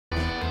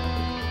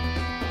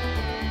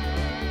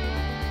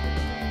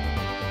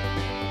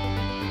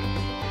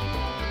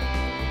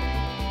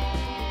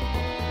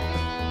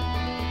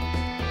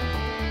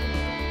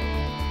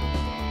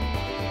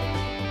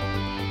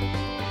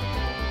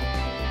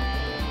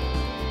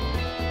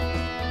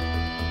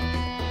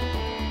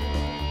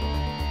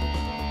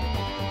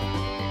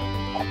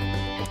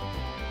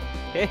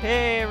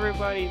Hey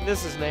everybody,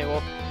 this is Nate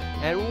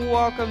and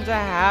welcome to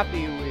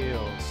Happy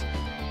Wheels.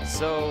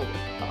 So,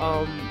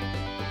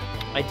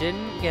 I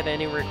didn't get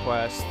any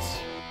requests.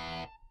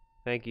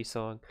 Thank you,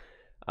 song.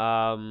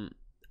 I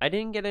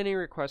didn't get any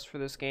requests for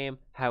this game.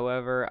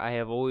 However, I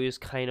have always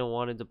kind of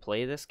wanted to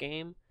play this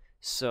game.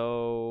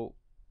 So,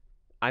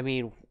 I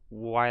mean,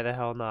 why the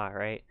hell not,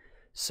 right?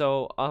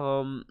 So,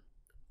 I'm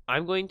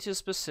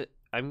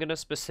gonna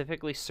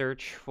specifically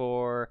search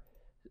for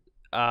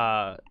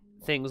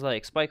things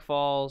like spike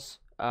falls,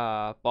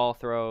 ball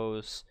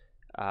throws,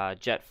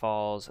 jet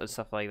falls, and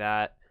stuff like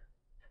that.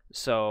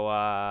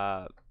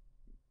 So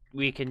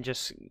we can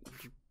just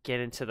get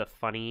into the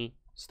funny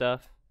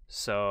stuff.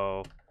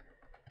 So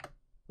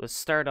let's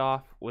start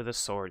off with a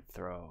sword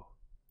throw.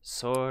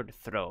 Sword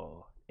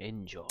throw.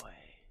 Enjoy.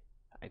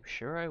 I'm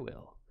sure I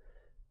will.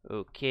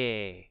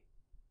 Okay.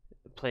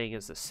 Playing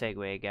as the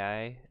Segway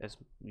guy, as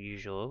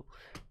usual.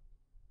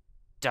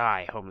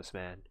 Die, homeless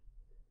man.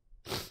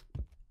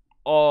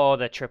 Oh,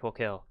 the triple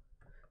kill.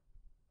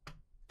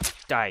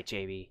 Die,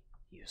 JB.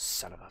 You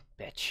son of a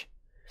bitch.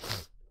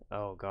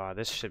 Oh, God.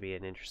 This should be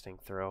an interesting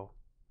throw.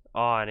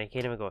 Oh, and I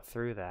can't even go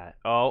through that.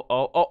 Oh.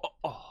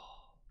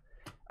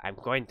 I'm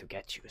going to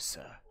get you,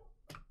 sir.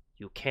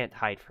 You can't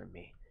hide from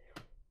me.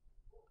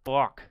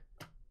 Fuck.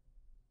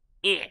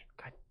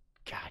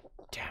 God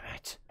damn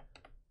it.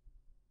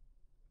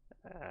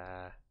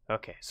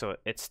 Okay, so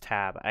it's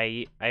tab.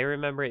 I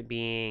remember it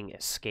being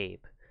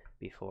escape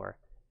before.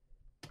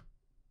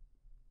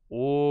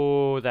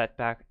 Oh, that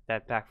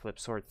backflip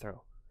sword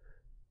throw.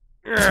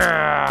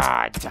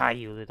 Die,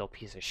 you little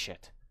piece of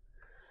shit.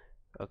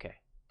 Okay.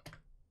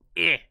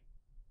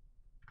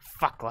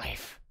 Fuck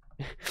life.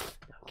 No,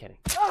 I'm kidding.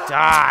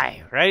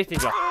 Die! Right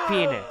into your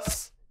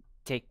penis.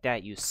 Take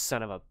that, you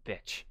son of a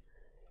bitch.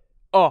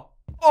 Oh!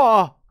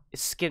 It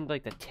skimmed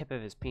like the tip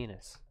of his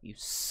penis. You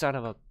son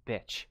of a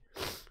bitch.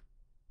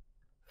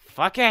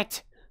 Fuck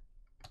it!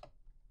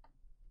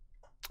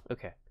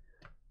 Okay.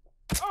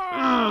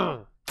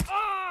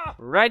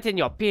 Right in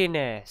your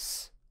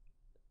penis.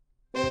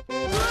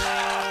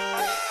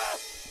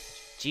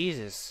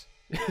 Jesus.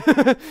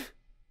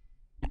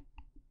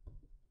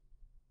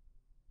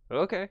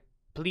 Okay.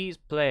 Please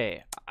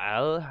play.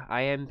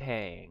 I am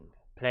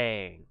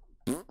playing.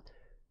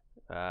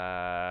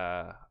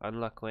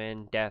 Unluck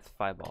win, death,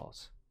 5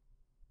 balls.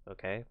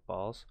 Okay,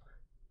 balls.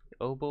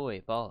 Oh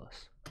boy,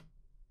 balls.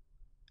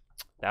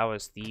 That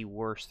was the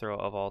worst throw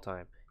of all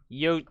time.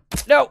 No!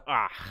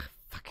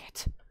 Fuck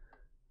it.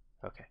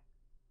 Okay.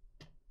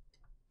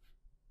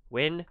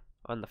 Win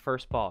on the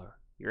first ball.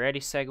 You ready,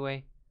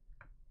 Segway?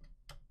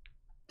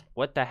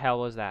 What the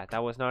hell was that?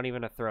 That was not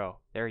even a throw.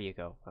 There you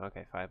go.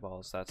 Okay, 5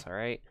 balls. That's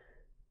alright.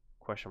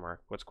 Question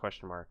mark. What's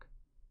question mark?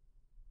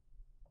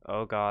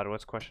 Oh god,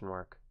 what's question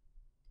mark?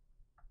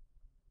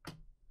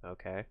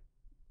 Okay.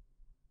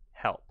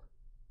 Help.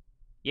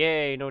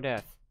 Yay, no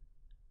death.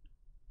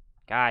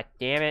 God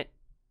damn it.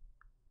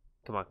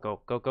 Come on,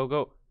 go.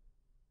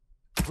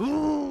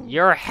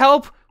 Your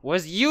help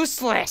was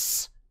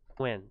useless!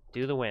 Win.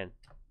 Do the win.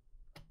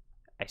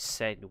 I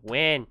said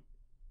win.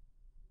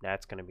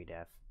 That's gonna be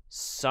death.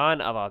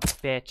 Son of a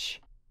bitch.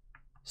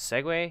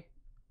 Segway,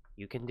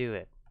 you can do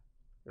it.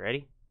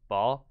 Ready?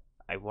 Ball.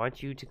 I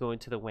want you to go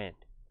into the wind.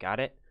 Got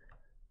it?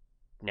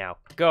 Now,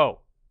 go.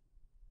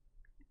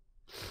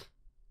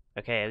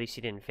 Okay, at least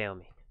you didn't fail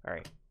me.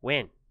 Alright,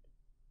 win.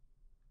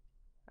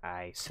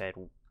 I said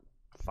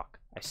fuck.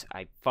 I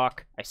said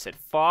fuck. I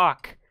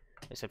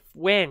said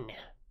win.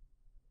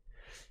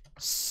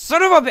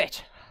 Son of a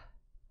bitch.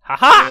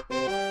 Haha!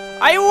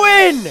 I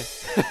win!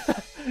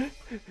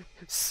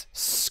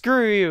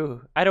 Screw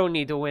you. I don't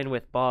need to win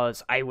with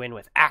balls. I win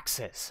with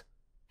axes.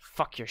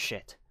 Fuck your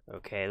shit.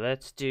 Okay,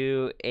 let's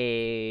do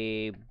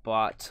a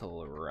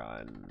bottle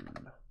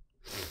run.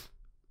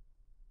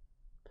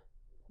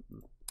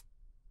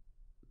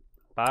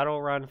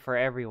 Bottle run for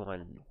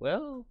everyone.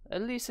 Well,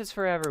 at least it's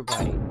for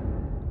everybody.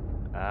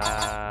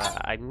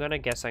 I'm gonna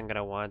guess I'm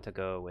gonna want to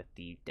go with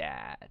the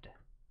dad.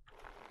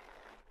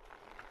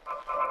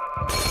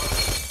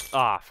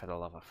 For the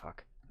love of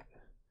fuck.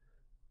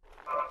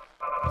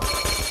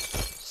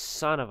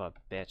 Son of a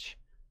bitch.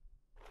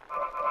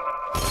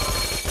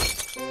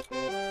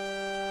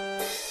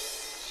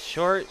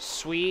 Short,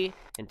 sweet,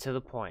 and to the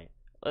point.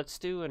 Let's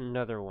do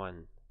another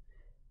one.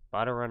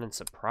 Bottle run and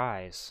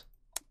surprise.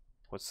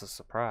 What's the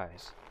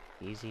surprise?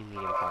 Easy,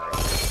 medium, hard.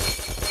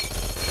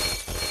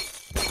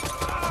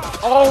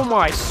 Oh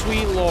my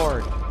sweet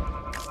lord!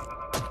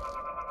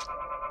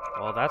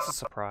 Well, that's a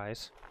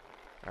surprise.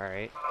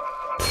 Alright.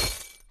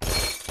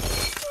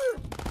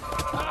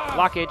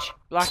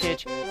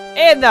 Blockage,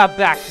 and the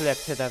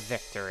backflip to the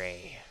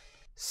victory.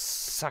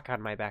 Suck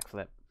on my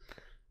backflip.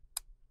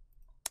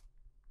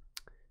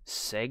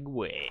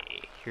 Segway.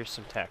 Here's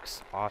some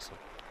text. Awesome.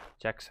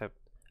 Jacksepticeye.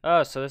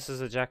 Oh, so this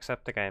is a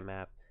Jacksepticeye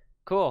map.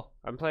 Cool.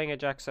 I'm playing a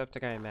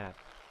Jacksepticeye map.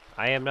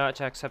 I am not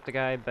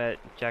Jacksepticeye, but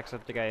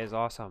Jacksepticeye is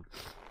awesome.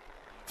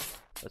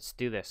 Let's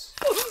do this.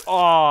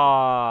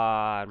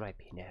 Oh, my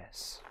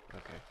penis.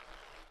 Okay.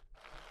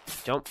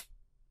 Jump.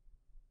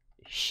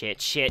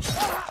 Shit, shit.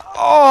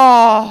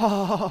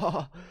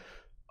 Oh!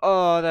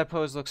 Oh, that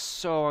pose looks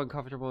so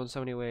uncomfortable in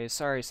so many ways.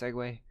 Sorry,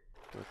 Segway.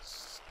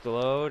 Let's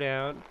slow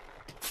down.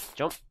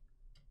 Jump.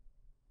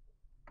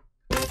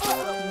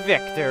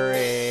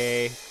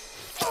 Victory!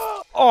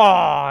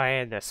 Oh,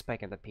 and the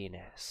spike in the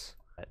penis.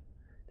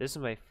 This is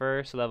my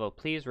first level.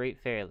 Please rate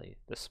fairly.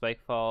 The spike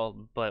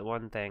fall, but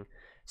one thing.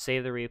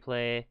 Save the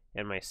replay,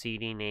 and my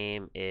CD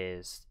name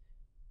is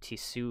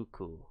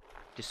Tisuku.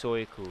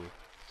 Tisoiku.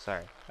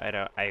 Sorry.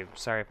 I'm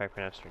sorry if I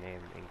pronounced your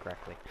name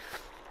incorrectly.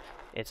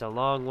 It's a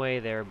long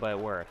way there, but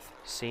worth.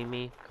 See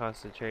me?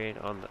 Concentrate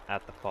on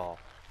at the fall.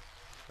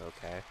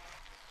 Okay.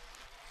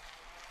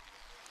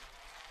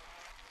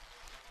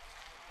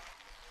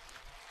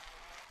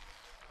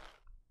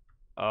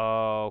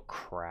 Oh,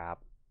 crap.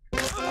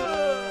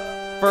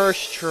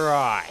 First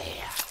try.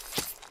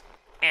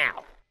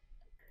 Ow.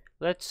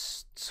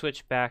 Let's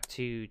switch back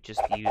to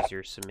just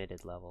user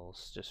submitted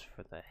levels, just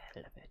for the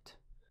hell of it.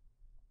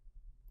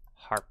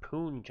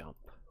 Harpoon jump,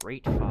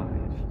 rate 5.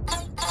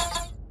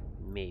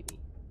 Maybe.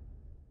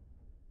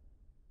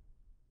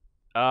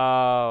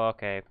 Oh,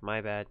 okay,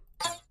 my bad.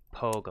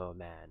 Pogo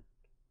man.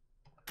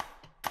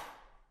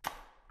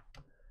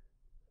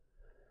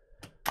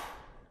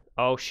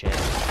 Oh shit.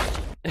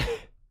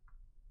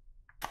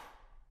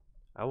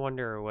 I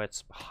wonder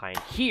what's behind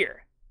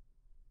here.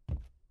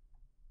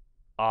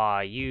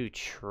 Aw, you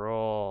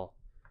troll.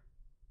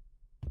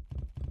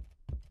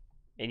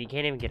 And you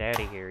can't even get out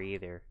of here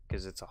either,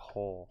 because it's a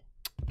hole.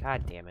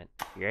 God damn it.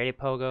 You ready,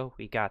 Pogo?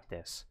 We got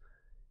this.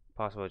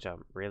 Possible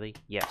jump. Really?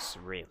 Yes,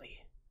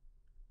 really.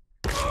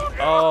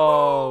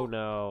 Oh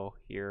no.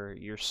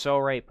 You're so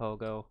right,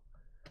 Pogo.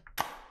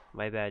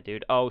 My bad,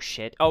 dude. Oh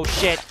shit. Oh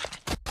shit!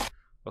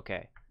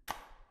 Okay.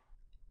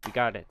 We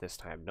got it this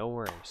time. No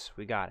worries.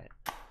 We got it.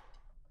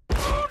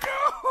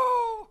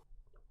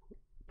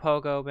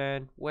 Pogo,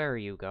 man, where are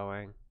you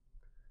going?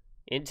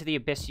 Into the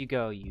abyss you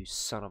go, you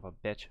son of a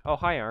bitch. Oh,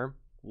 hi, Arm.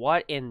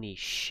 What in the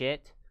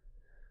shit?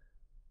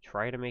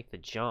 Try to make the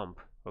jump.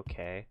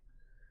 Okay.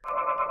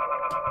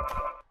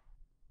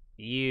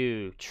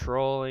 You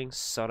trolling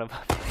son of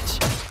a bitch.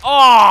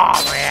 Oh,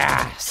 my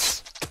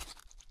ass!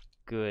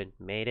 Good.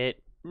 Made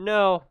it?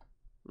 No.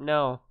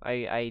 No,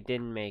 I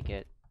didn't make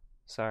it.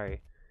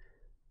 Sorry.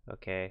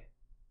 Okay.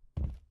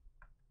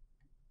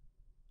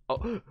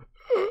 Oh.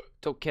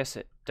 Don't kiss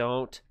it.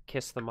 Don't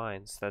kiss the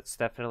mines. That's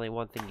definitely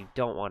one thing you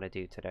don't want to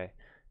do today.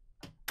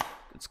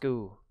 Let's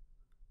go.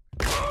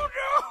 Oh,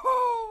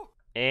 no!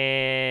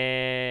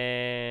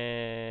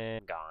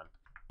 And gone.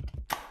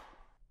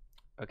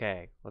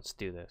 Okay, let's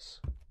do this.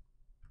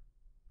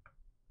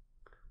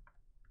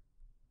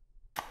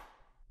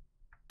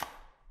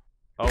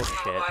 Oh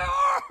shit.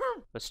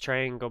 Let's try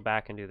and go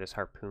back and do this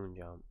harpoon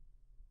jump.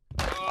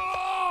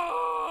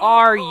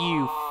 Are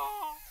you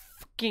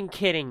fucking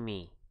kidding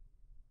me?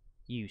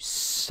 You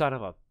son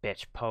of a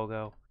bitch,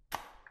 Pogo.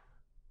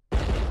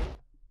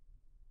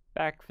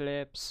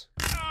 Backflips.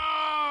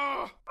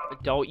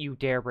 Don't you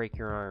dare break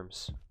your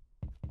arms.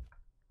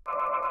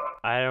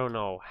 I don't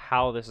know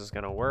how this is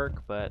gonna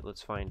work, but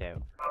let's find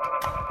out.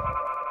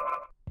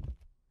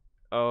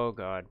 Oh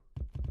god.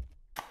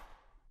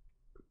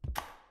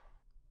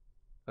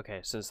 Okay,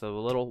 since the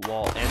little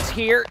wall ends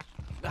here.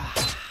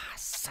 Ah,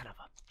 son of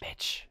a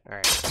bitch.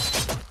 Alright.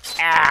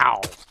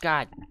 Ow!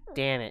 God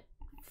damn it.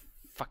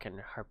 Fucking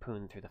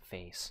harpoon through the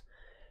face.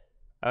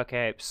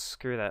 Okay,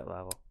 screw that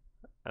level.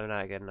 I'm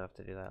not good enough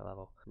to do that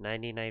level.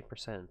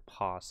 99%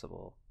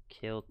 impossible.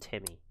 Kill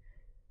Timmy.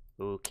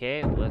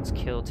 Okay, let's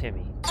kill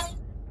Timmy.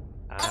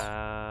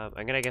 I'm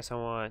gonna guess I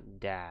want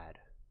Dad.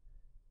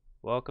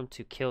 Welcome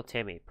to Kill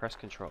Timmy. Press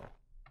control.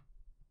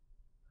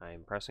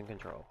 I'm pressing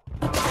control.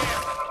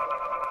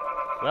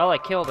 Well, I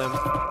killed him.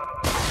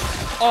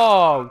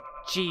 Oh,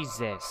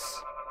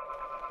 Jesus.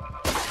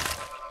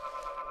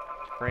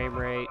 Frame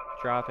rate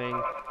dropping.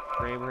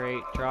 Frame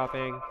rate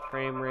dropping.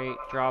 Frame rate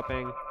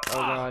dropping. Oh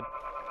god.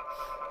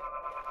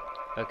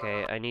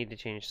 Okay, I need to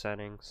change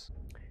settings.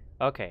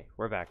 Okay,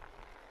 we're back.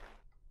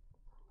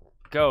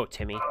 Go,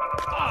 Timmy.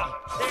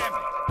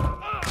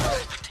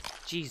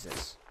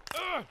 Jesus.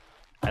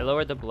 I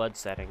lowered the blood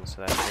settings,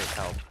 so that should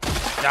help.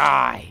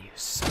 Die, you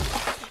son of a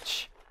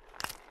bitch.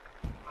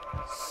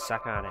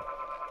 Suck on it.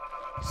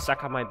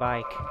 Suck on my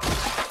bike.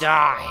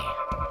 Die.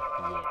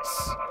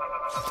 Yes.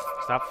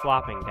 Stop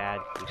flopping, Dad.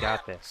 You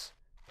got this.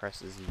 Press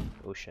Z.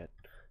 Oh shit.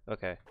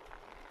 Okay.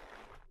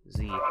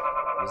 Z.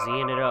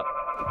 Zing it up.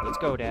 Let's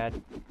go, Dad.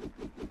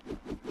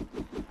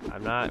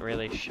 I'm not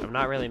really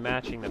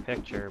matching the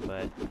picture,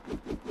 but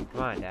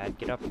come on, Dad,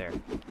 get up there.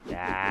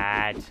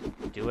 Dad,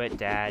 do it,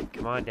 Dad.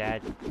 Come on,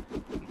 Dad.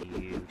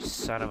 You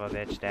son of a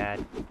bitch,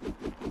 Dad.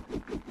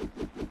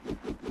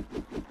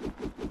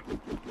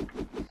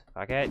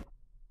 Okay.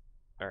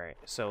 All right.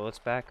 So let's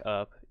back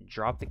up.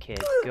 Drop the kid.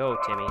 Go,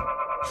 Timmy.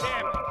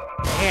 Damn it.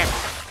 Damn it.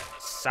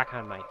 Suck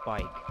on my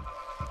bike.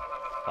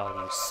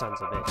 Oh, you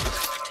sons of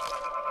bitches.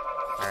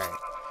 Alright,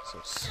 so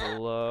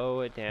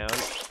slow it down.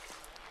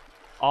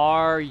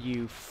 Are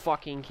you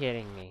fucking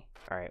kidding me?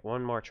 Alright,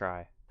 one more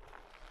try.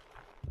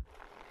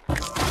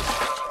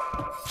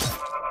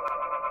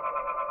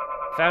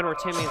 Found where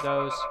Timmy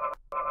goes.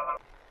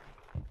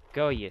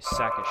 Go, you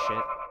sack of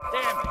shit.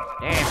 Damn it!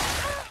 Damn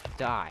it.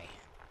 Die.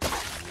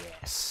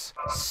 Yes.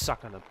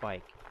 Suck on the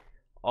bike.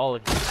 All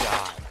of you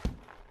die.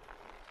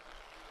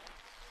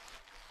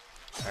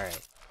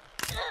 Alright.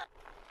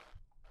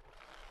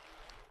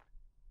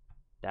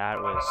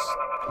 That was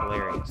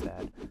hilarious,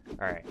 Dad.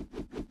 Alright.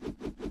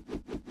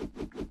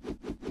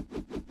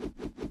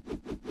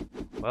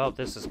 Well,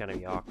 this is gonna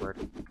be awkward.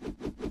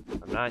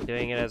 I'm not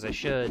doing it as I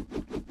should.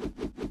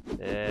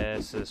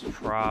 This is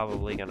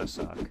probably gonna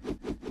suck.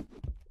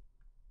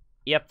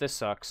 Yep, this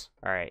sucks.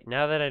 Alright,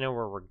 now that I know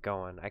where we're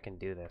going, I can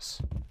do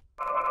this.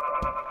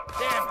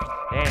 Damn it!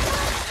 Damn it.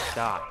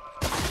 Die.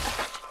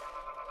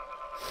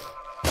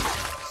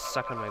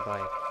 Suck on my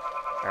bike.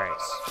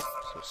 Alright,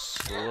 so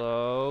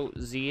slow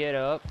Z it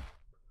up.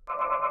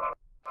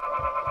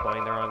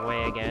 Going the wrong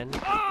way again.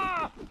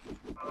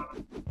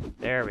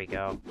 There we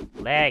go.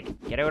 Leg!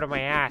 Get out of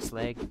my ass,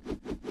 leg!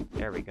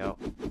 There we go.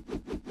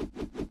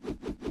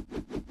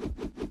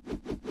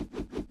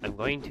 I'm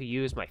going to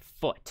use my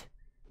foot.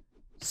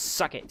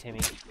 Suck it,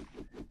 Timmy.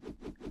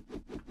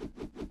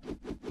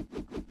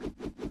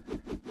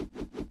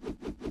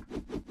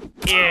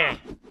 Yeah.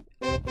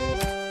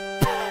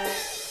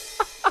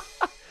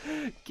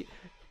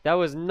 That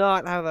was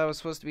not how that was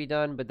supposed to be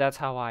done, but that's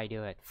how I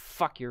do it.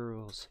 Fuck your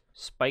rules.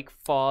 Spike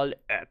fall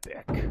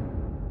epic.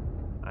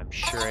 I'm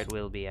sure it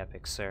will be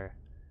epic, sir.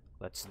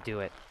 Let's do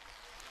it.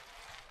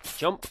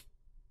 Jump.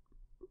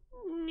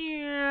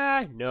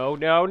 Yeah. No,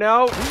 no,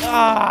 no.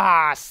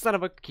 Ah, son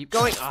of a... Keep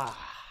going. Ah,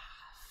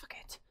 fuck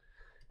it.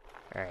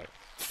 Alright.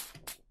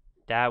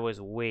 That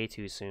was way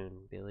too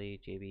soon.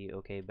 Billy, JB,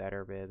 okay,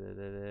 better. Blah, blah,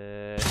 blah,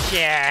 blah.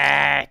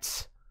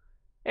 Shit!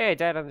 Hey, I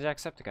died on the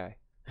Jacksepticeye.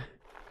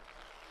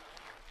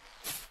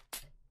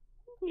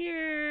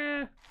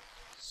 Yeah.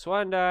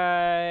 Swan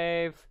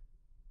dive.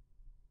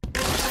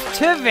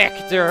 To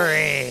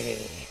victory!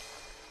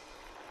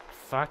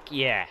 Fuck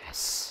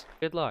yes.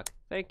 Good luck.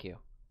 Thank you.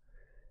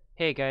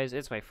 Hey guys,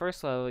 it's my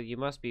first level. You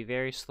must be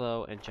very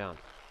slow and jump.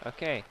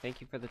 Okay, thank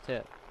you for the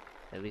tip.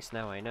 At least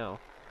now I know.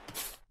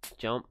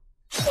 Jump.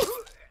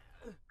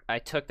 I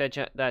took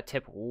that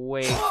tip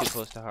way too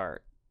close to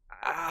heart.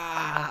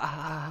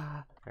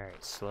 Ah.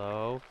 Alright,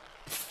 slow.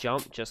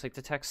 Jump, just like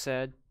the text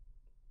said.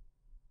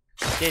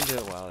 Didn't do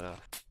it well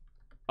enough.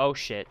 Oh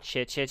shit,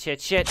 shit, shit,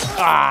 shit, shit.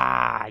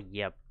 Ah,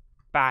 you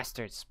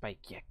bastard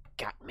Spike, you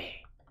got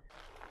me.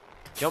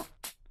 Jump.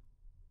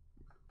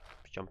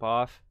 Jump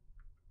off.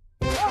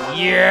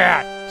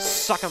 Yeah!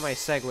 Suck on my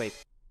Segway.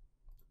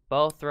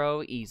 Ball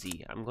throw,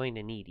 easy. I'm going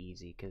to need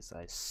easy, because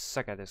I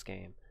suck at this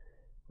game.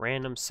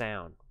 Random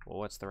sound. Well,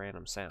 what's the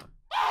random sound?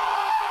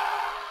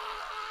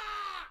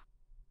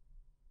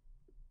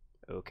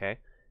 Okay.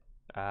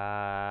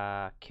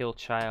 Kill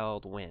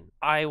child, win.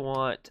 I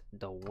want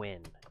the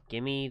win.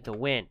 Gimme the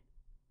win.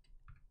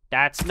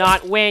 That's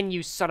not win,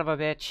 you son of a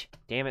bitch.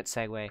 Damn it,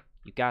 Segway.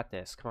 You got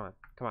this. Come on.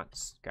 Come on.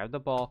 Grab the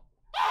ball.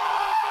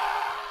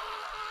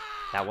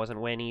 That wasn't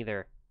win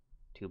either.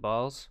 2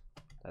 balls.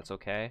 That's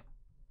okay.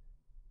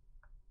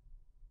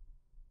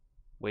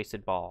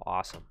 Wasted ball.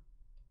 Awesome.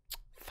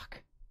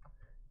 Fuck.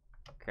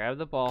 Grab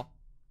the ball.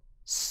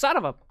 Son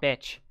of a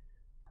bitch.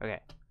 Okay.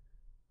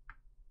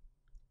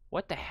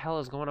 What the hell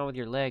is going on with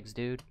your legs,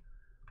 dude?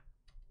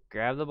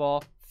 Grab the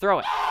ball. Throw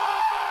it.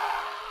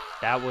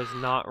 That was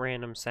not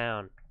random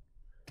sound.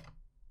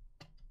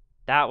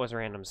 That was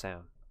random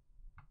sound.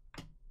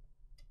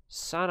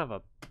 Son of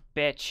a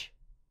bitch.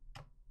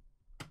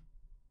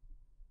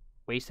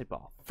 Wasted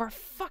ball. For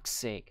fuck's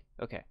sake.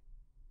 Okay.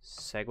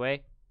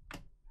 Segway.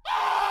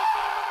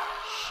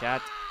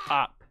 Shut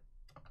up.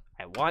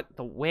 I want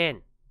the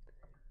win.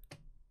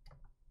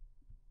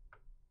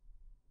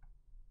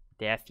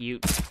 Death you.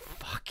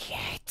 Fuck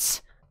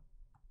it.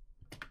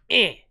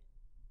 Eh.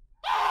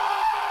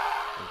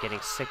 I'm getting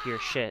sick of your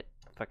shit.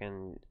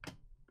 Fucking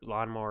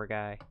lawnmower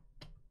guy.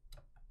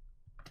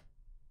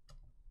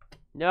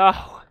 No.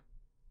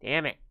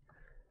 Damn it.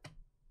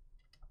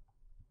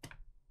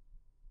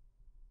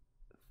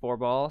 4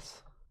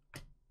 balls.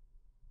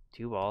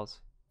 2 balls.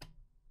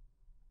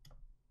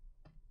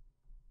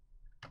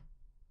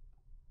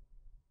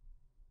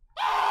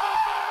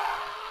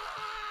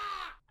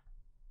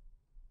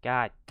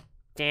 God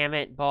damn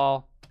it,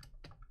 ball.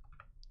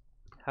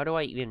 How do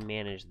I even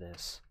manage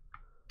this?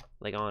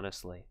 Like,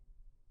 honestly.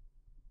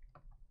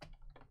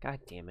 God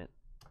damn it.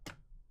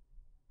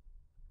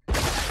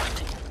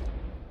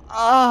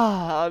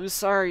 Ah, I'm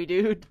sorry,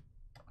 dude.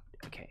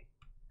 Okay.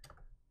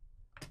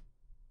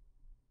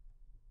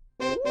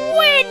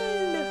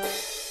 Win!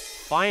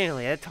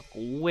 Finally, that took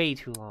way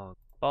too long.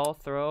 Ball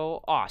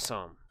throw,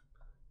 awesome.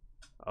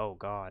 Oh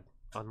god.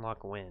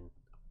 Unlock win.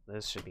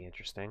 This should be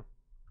interesting.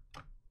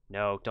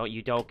 No, don't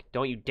you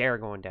dare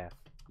go in death.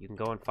 You can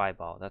go in 5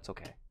 ball. That's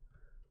okay.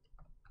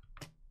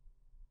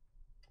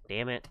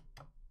 Damn it.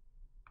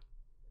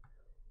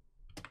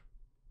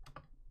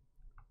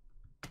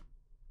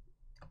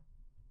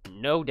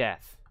 No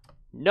death.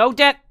 No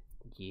death!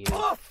 You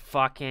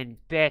fucking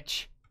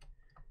bitch.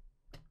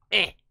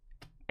 Eh.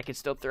 I can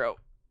still throw.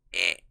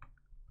 Eh.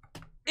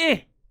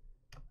 Eh!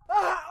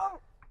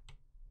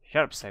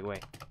 Shut up,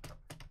 Segway.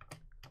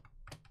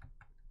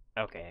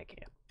 Okay, I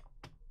can't.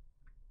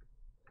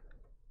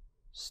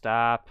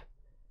 Stop.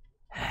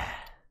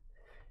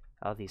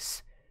 All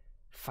these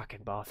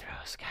fucking ball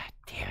throws. God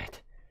damn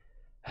it.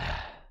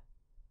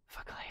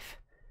 Fuck life.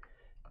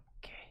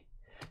 Okay.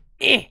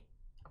 Eh!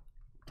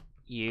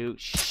 You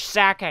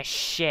sack of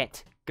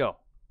shit. Go.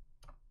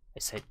 I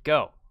said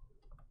go.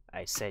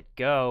 I said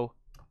go.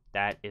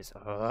 That is...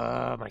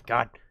 Oh my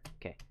god.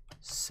 Okay.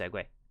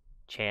 Segway.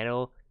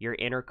 Channel your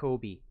inner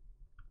Kobe.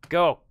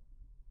 Go.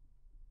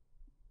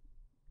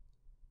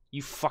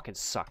 You fucking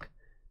suck.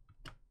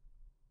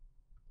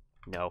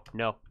 No,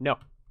 no, no.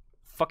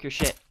 Fuck your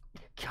shit.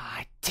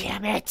 God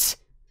damn it!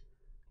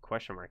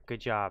 Question mark.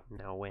 Good job.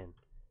 Now win.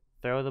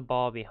 Throw the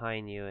ball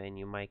behind you and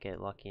you might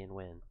get lucky and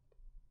win.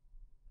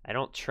 I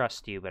don't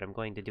trust you, but I'm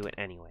going to do it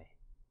anyway.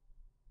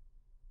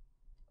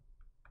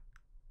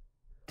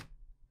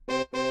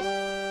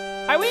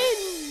 I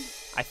win!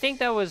 I think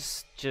that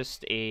was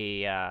just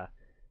a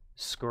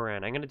score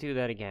in. I'm going to do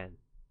that again.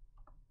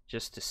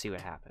 Just to see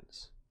what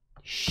happens.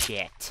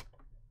 Shit.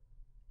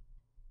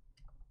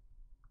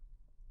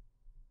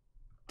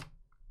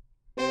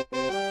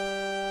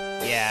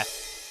 Yeah.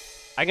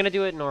 I'm gonna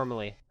do it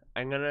normally.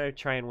 I'm gonna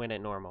try and win it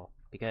normal.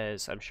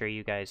 Because I'm sure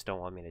you guys don't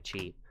want me to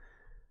cheat.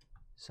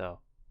 So.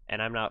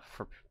 And I'm not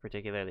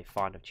particularly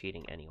fond of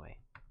cheating anyway.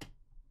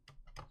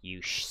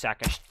 You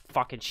sack of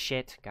fucking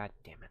shit. God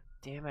damn it.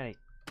 Damn it. I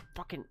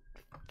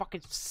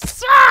fucking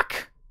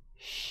suck!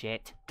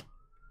 Shit.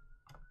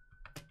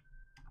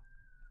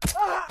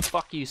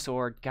 Fuck you,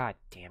 sword. God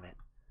damn it.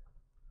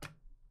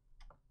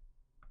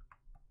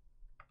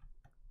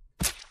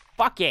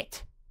 Fuck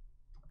it!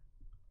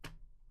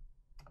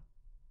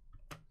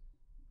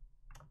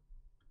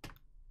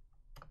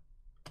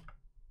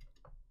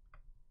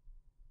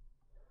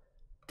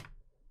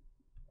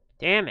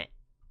 Damn it.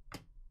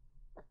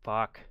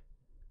 Fuck.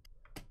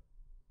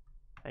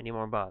 I need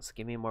more balls.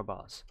 Give me more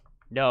balls.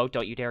 No,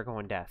 don't you dare go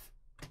in death.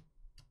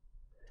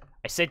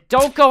 I said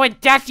don't go in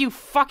death, you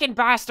fucking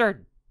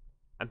bastard!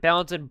 I'm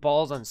balancing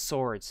balls on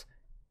swords.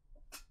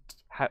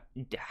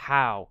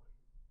 How?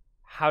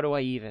 How do I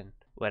even?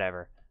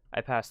 Whatever.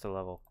 I passed the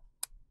level.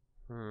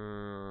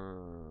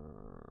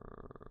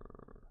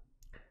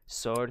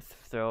 Sword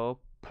throw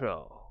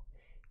pro.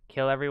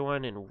 Kill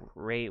everyone and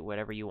rate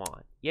whatever you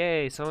want.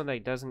 Yay, someone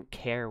that doesn't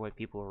care what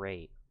people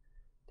rate.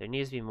 There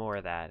needs to be more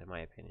of that, in my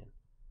opinion.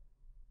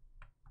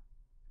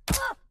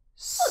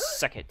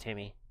 Suck it,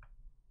 Timmy.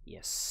 You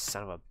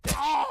son of a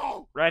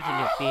bitch. Right in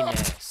your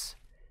penis.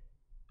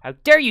 How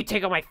dare you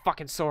take out my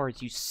fucking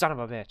swords, you son of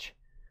a bitch.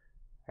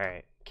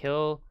 Alright,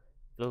 kill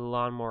the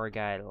lawnmower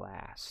guy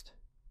last.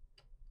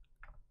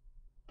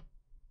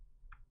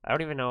 I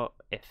don't even know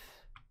if...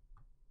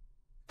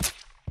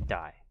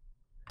 Die.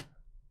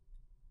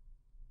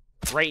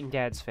 Right in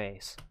Dad's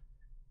face.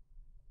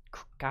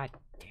 God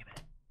damn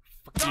it.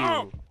 Fuck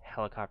you,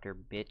 helicopter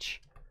bitch.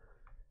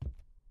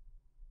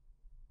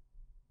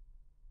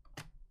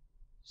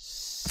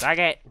 Suck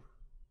it!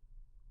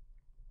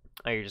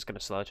 Oh, you're just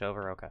gonna slouch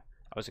over? Okay.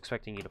 I was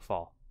expecting you to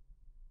fall.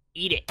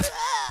 Eat it!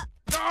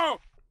 No!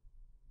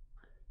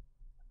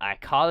 I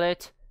call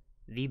it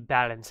the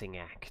balancing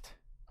act.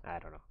 I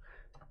don't know.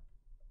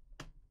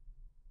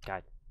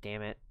 God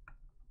damn it.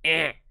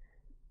 Eh!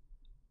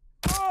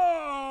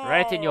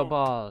 Right in your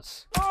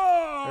balls.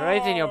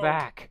 Right in your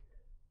back.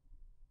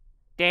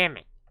 Damn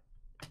it.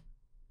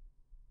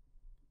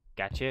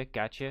 Gotcha,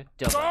 gotcha.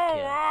 Double Don't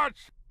kill.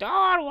 watch!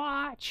 Don't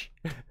watch!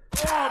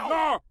 Oh,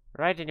 no!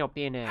 Right in your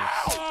penis.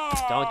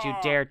 Don't you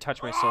dare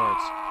touch my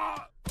swords.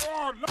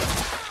 Oh, no!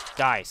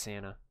 Die,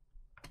 Santa.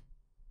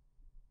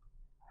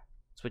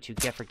 That's what you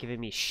get for giving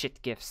me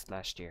shit gifts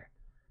last year.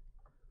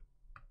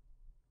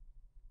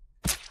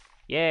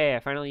 Yeah,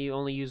 finally you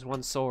only used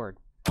one sword.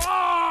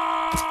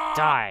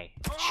 Die.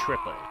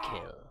 Triple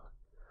kill.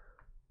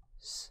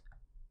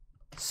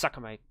 Suck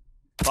on my...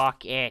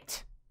 Fuck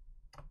it.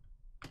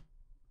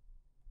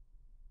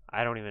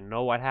 I don't even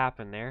know what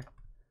happened there.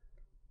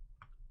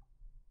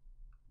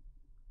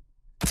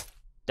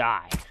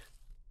 Die.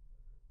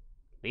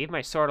 Leave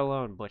my sword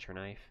alone, butcher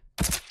knife.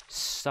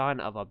 Son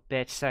of a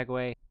bitch,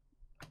 Segway.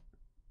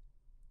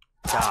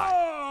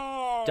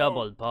 Die.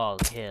 Double ball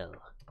kill.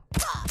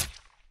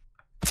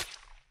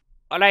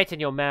 Alright in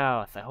your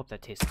mouth. I hope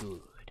that tastes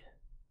good.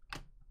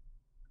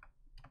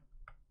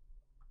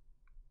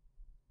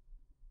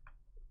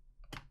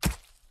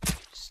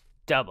 Just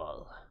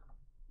double.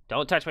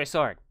 Don't touch my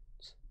sword.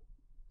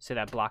 See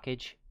that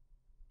blockage?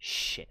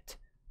 Shit.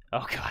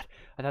 Oh god.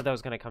 I thought that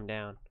was gonna come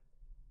down.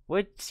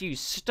 Would you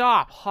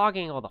stop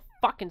hogging all the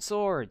fucking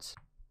swords?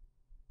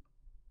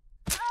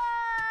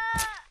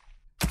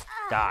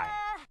 Die.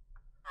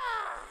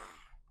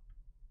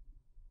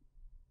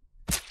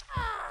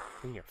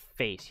 In your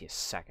face, you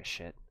sack of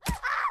shit.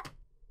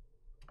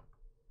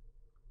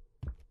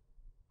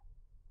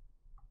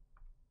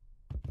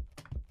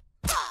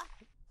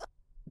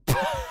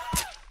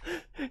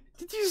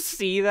 Did you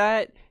see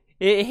that?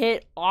 It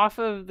hit off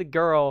of the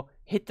girl,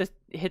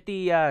 hit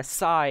the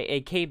side,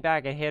 it came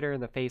back and hit her in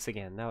the face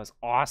again. That was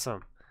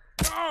awesome.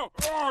 No!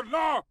 Oh,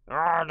 no!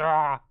 Oh,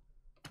 no.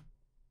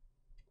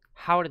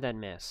 How did that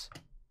miss?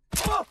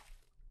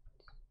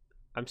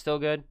 I'm still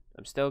good.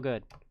 I'm still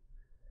good.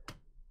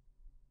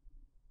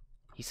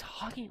 He's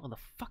hogging all the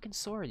fucking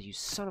swords, you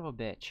son of a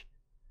bitch.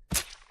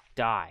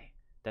 Die.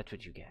 That's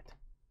what you get.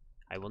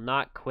 I will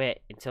not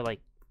quit until I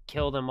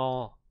kill them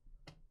all.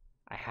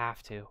 I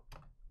have to.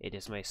 It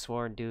is my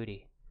sworn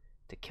duty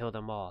to kill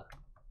them all.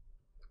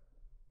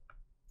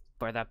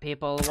 For the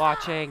people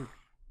watching.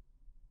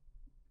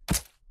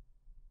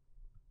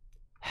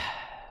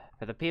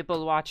 For the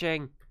people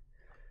watching.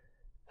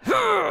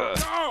 No!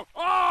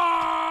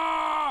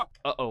 Ah!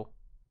 Uh-oh.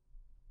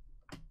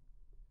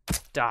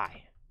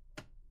 Die.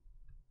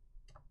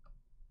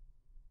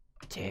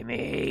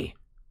 Timmy.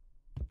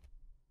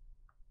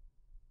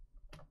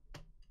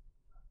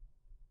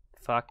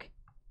 Fuck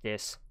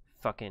this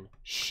fucking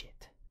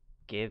shit.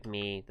 Give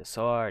me the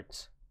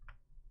swords.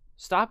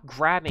 Stop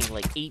grabbing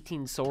like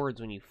 18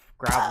 swords when you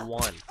grab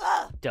one.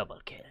 Double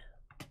kill.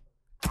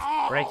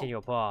 Right in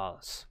your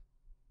balls.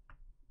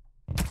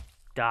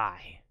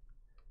 Die.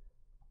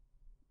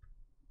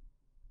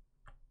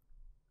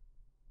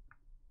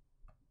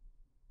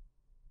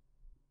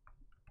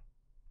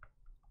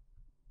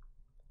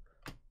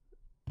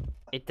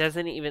 It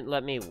doesn't even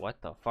let me.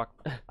 What the fuck?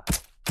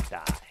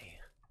 Die.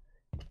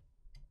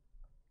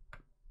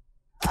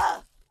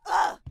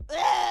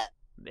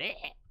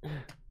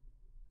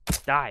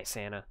 Die,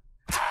 Santa.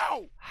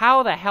 Ow!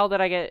 How the hell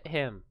did I get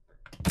him?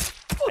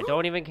 I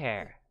don't even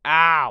care.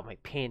 Ow, my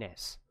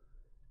penis.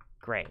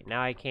 Great,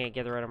 now I can't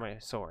get rid of my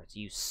swords.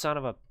 You son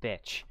of a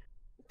bitch.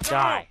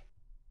 Die.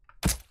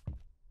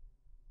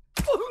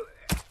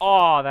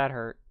 Oh, that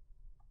hurt.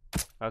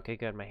 Okay,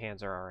 good, my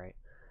hands are alright.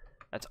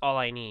 That's all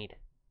I need.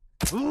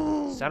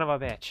 Son of a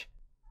bitch.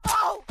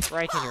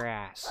 Right in your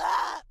ass.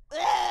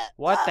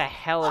 What the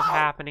hell is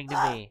happening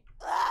to me?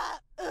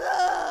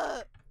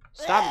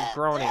 Stop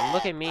groaning.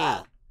 Look at me.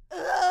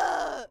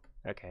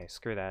 Okay,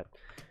 screw that.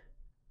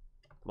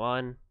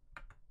 1.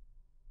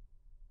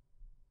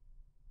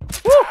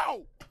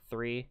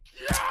 3.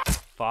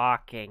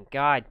 Fucking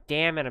god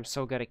damn it, I'm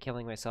so good at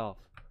killing myself.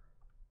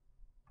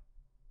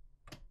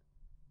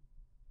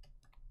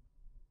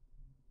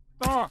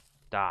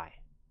 Die.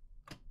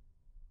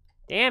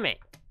 Damn it.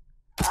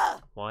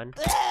 1.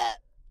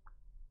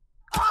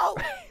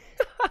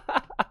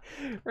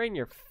 Right in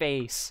your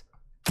face.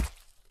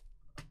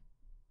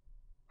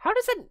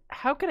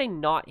 How can I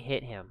not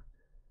hit him?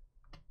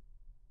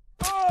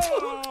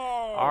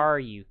 Are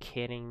you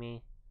kidding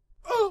me?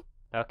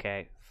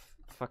 Okay,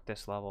 fuck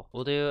this level.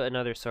 We'll do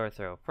another sword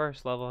throw.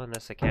 First level in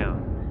this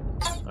account.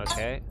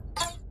 Okay.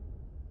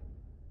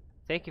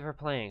 Thank you for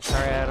playing.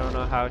 Sorry I don't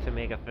know how to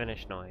make a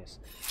finish noise.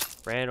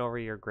 Ran over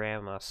your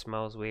grandma.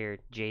 Smells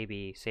weird.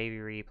 JB, save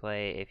your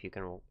replay if you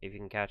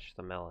can catch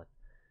the melon.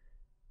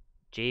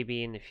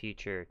 JB in the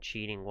future.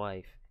 Cheating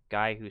wife.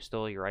 Guy who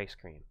stole your ice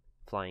cream.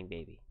 Flying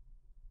baby.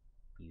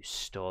 You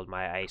stole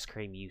my ice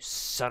cream, you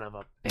son of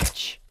a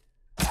bitch.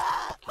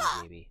 Fuck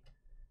you, baby.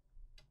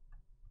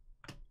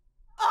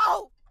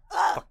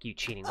 Fuck you,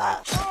 cheating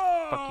wife.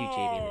 Fuck you,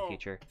 JB in the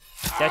future.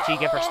 That's what you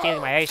get for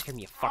stealing my ice cream,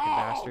 you fucking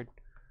bastard.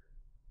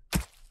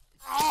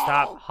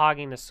 Stop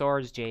hogging the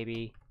swords,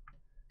 JB.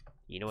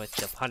 You know what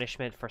the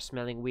punishment for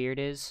smelling weird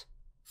is?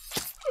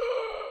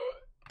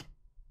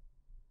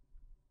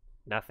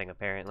 Nothing,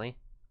 apparently.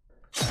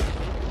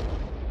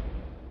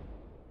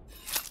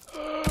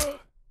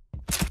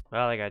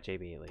 Well, I got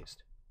JB at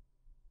least.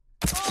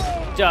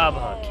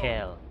 Double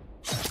kill.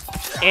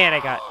 And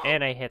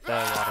I hit the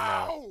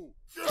watermelon.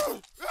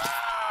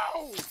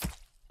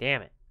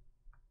 Damn it.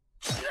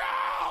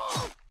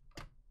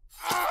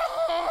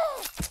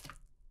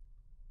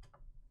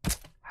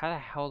 How the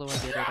hell do I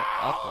get it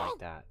up like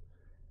that?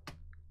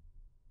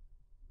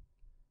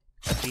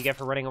 That's what you get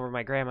for running over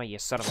my grandma, you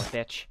son of a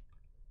bitch.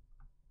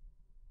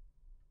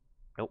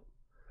 Nope.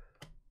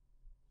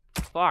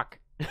 Fuck.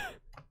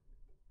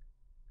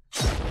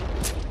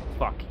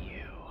 Fuck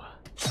you.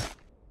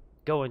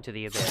 Go into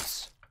the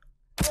abyss.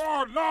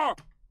 Oh, no!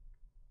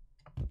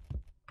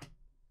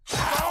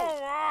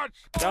 Don't watch!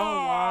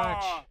 Don't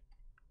watch.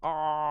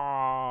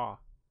 Aww.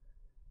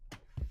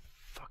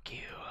 Fuck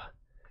you.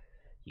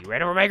 You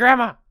ran over my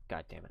grandma!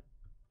 God damn it.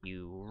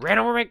 You ran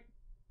over my...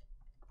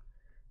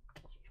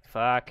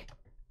 Fuck.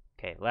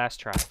 Okay, last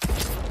try.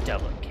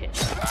 Double kill.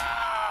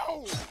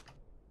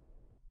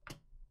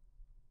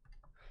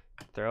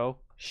 Throw.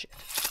 Shit.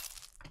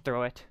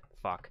 Throw it.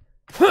 Fuck.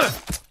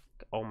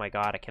 Oh my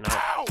god, I cannot.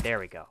 There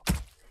we go.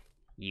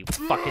 You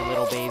fucking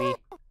little baby.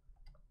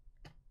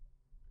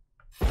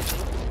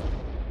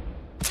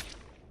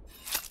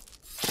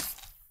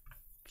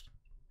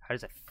 How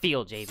does it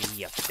feel, JB,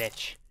 you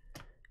bitch?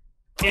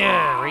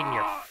 Yeah,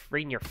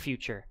 right in your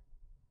future.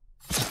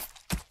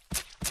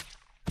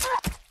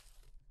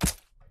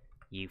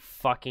 You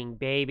fucking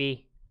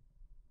baby.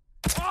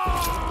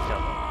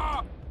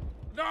 No!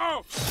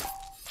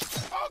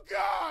 Oh,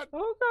 God!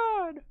 Oh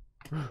god.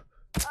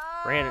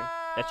 Ran it.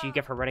 That's what you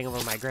get for running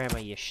over my grandma,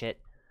 you shit.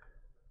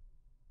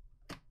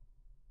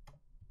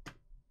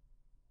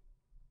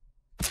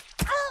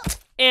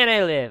 And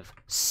I live.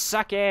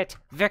 Suck it.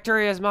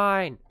 Victory is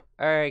mine.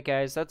 Alright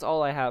guys, that's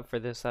all I have for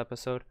this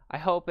episode. I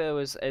hope it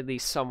was at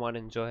least somewhat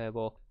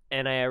enjoyable.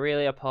 And I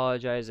really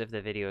apologize if the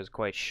video is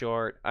quite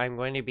short. I'm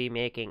going to be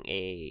making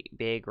a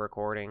big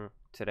recording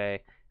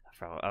today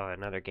for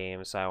another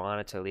game, so I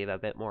wanted to leave a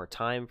bit more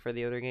time for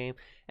the other game.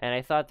 And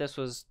I thought this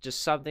was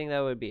just something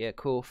that would be a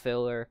cool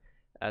filler,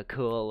 a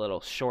cool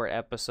little short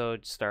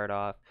episode to start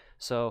off.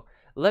 So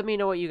let me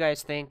know what you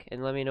guys think,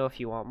 and let me know if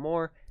you want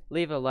more.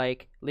 Leave a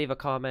like, leave a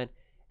comment,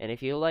 and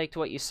if you liked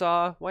what you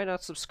saw, why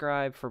not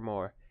subscribe for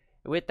more?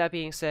 With that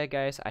being said,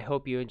 guys, I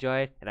hope you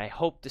enjoyed, and I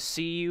hope to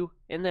see you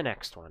in the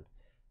next one.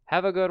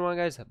 Have a good one,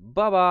 guys.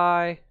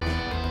 Bye-bye.